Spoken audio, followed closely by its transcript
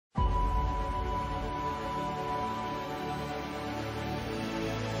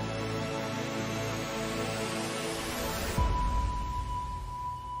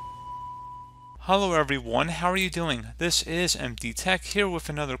Hello everyone, how are you doing? This is MD Tech here with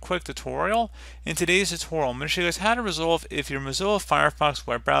another quick tutorial. In today's tutorial, I'm going to show you guys how to resolve if your Mozilla Firefox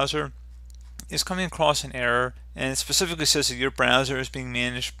web browser is coming across an error and it specifically says that your browser is being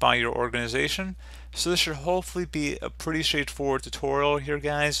managed by your organization. So this should hopefully be a pretty straightforward tutorial here,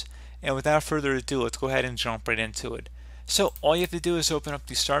 guys. And without further ado, let's go ahead and jump right into it. So all you have to do is open up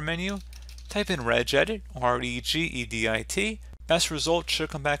the Start menu, type in regedit, regedit. Best result should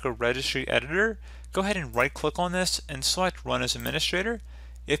come back a registry editor. Go ahead and right click on this and select Run as Administrator.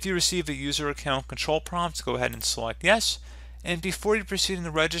 If you receive a user account control prompt, go ahead and select Yes. And before you proceed in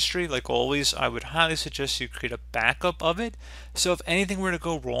the registry, like always, I would highly suggest you create a backup of it. So if anything were to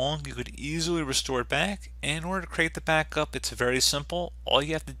go wrong, you could easily restore it back. And in order to create the backup, it's very simple. All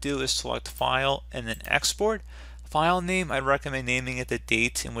you have to do is select File and then Export. File name, I'd recommend naming it the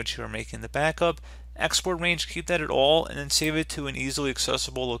date in which you are making the backup. Export range, keep that at all, and then save it to an easily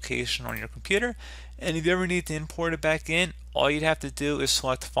accessible location on your computer. And if you ever need to import it back in, all you'd have to do is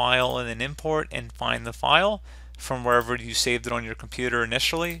select File and then Import and find the file from wherever you saved it on your computer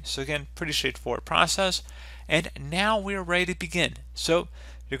initially. So again, pretty straightforward process. And now we are ready to begin. So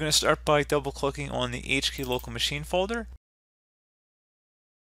you're going to start by double clicking on the HK local machine folder.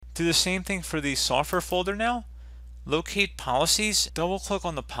 Do the same thing for the software folder now. Locate policies, double click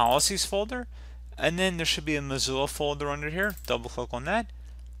on the policies folder, and then there should be a Mozilla folder under here. Double click on that.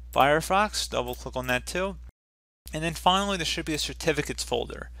 Firefox, double click on that too. And then finally there should be a certificates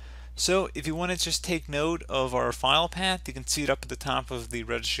folder. So if you want to just take note of our file path, you can see it up at the top of the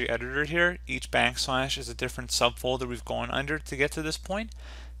registry editor here. Each backslash is a different subfolder we've gone under to get to this point.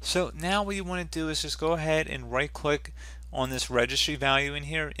 So now what you want to do is just go ahead and right click on this registry value in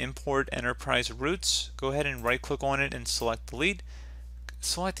here, import enterprise roots. Go ahead and right click on it and select delete.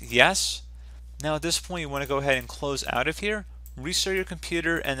 Select yes. Now at this point you want to go ahead and close out of here, restart your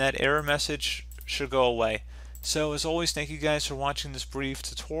computer, and that error message should go away. So as always, thank you guys for watching this brief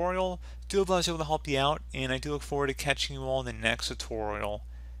tutorial. Do hope I was able to help you out, and I do look forward to catching you all in the next tutorial.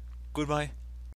 Goodbye.